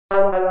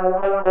Let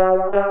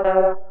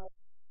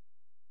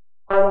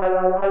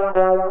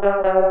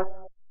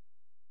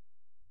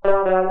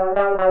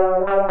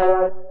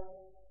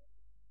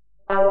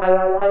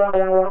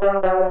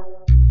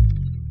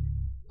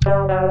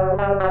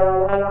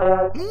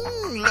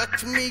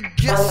me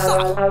guess.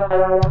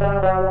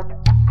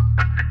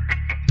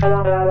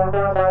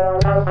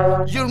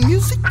 Your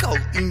musical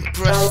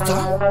impressed,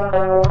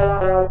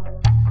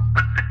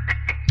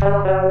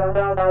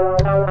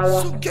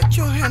 so get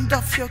your hand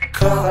off your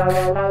cock.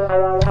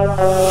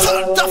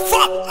 Turn the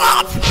fuck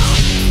up!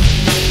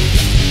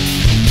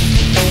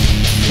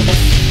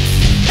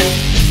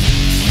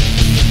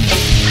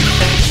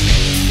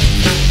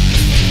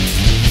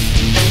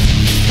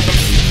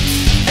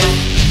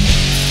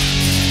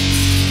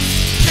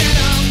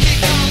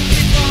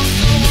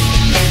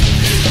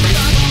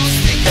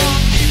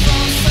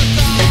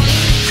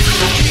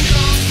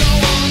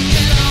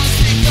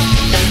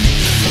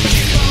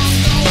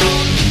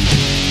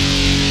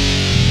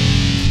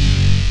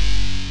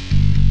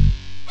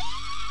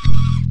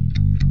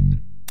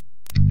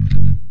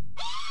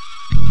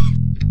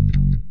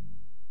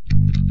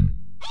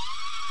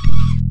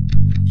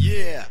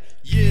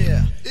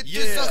 Yeah, it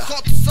is a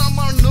hot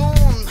summer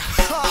noon.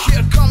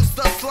 Here comes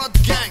the slut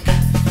gang.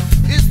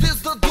 Is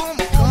this the doom?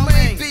 Or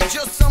maybe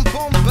just some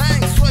boom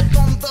bang? Sweat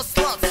on the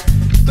sluts,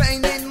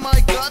 pain in my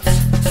guts.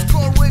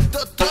 Score with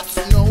the tuts,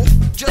 no,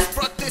 just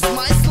practice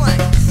my slang.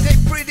 Hey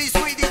pretty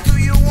sweetie, do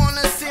you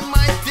wanna see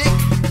my dick?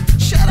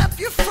 Shut up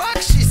you fuck,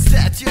 she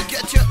said, you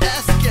get your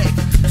ass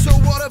kicked. So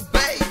what a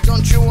babe,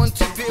 don't you want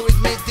to be with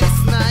me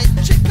this night?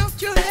 Check out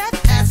your head,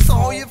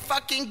 asshole, you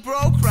fucking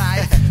broke,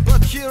 right?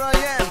 But here I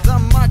am, the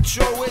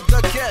macho with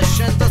the cash,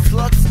 and the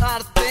sluts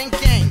are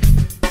thinking,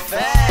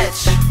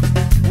 fetch.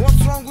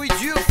 What's wrong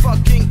with you,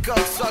 fucking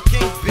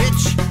cock-sucking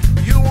bitch?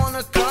 You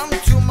wanna come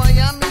to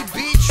Miami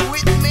Beach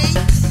with me?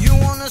 You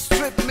wanna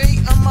strip me,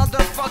 a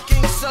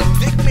motherfucking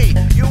suck-dick me?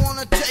 You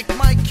wanna take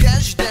my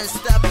cash, then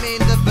stab me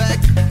in the back?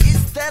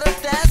 Is that a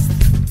test?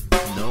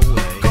 No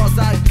way. Cause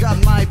I got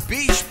my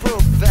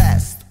beach-proof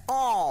vest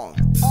on.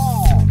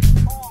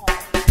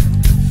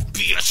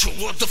 Bitch,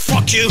 what the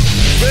fuck you?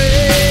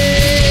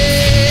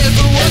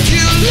 What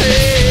you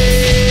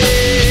live,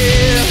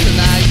 and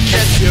I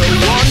guess you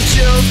want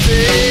your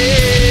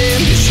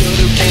fame. You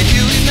should've gave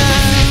you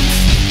enough.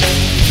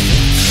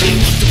 Say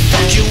what the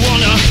fuck you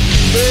wanna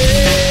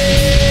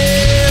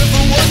live,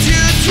 what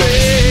you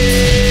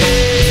dream.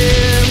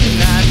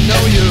 And I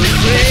know you're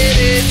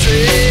pretty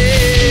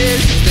dream.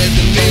 That's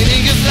the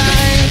meaning of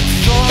life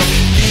for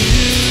you.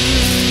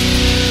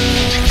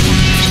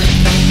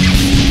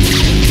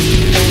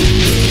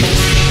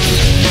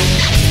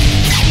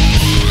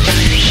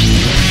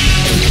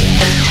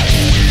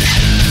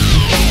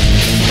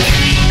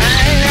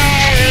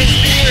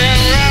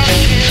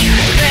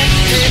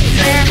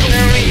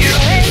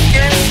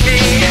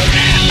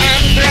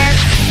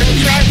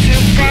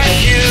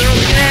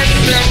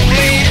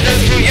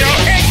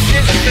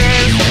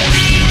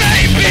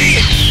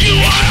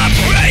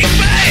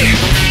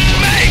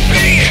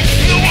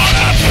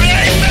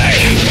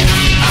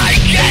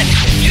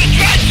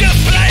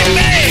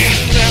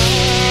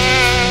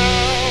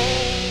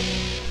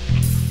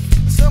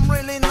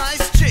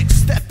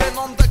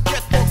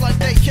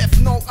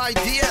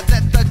 Idea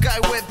that the guy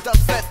with the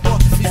fat boy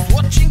is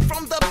watching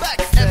from the back.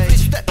 Every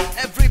step,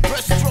 every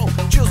breaststroke,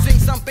 choosing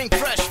something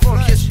fresh for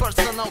his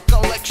personal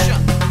collection.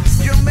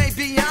 You may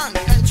be young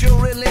and you're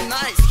really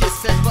nice, he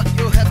said, but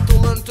you have to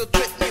learn to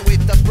treat me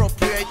with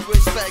appropriate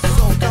respect.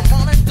 So come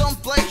on and don't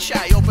play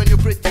shy, open your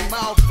pretty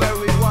mouth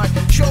very wide.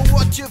 Show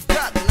what you've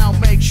got, now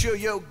make sure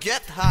you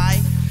get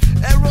high.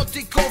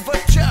 Erotic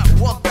overture,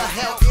 what the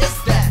hell is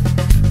that?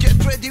 Get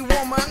ready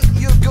woman,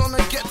 you're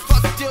gonna get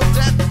fucked till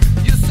death.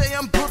 You say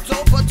I'm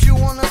brutal, but you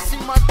wanna see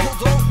my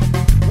poodle?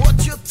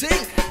 What you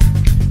think?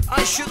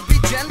 I should be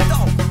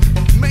gentle,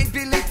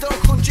 maybe little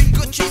hoochie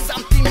coochie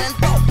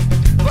sentimental.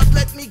 But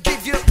let me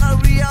give you a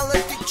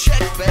reality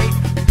check, babe.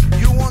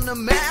 You want a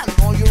man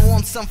or you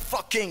want some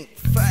fucking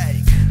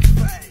fake?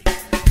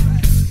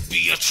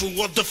 Be a true,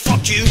 what the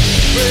fuck you?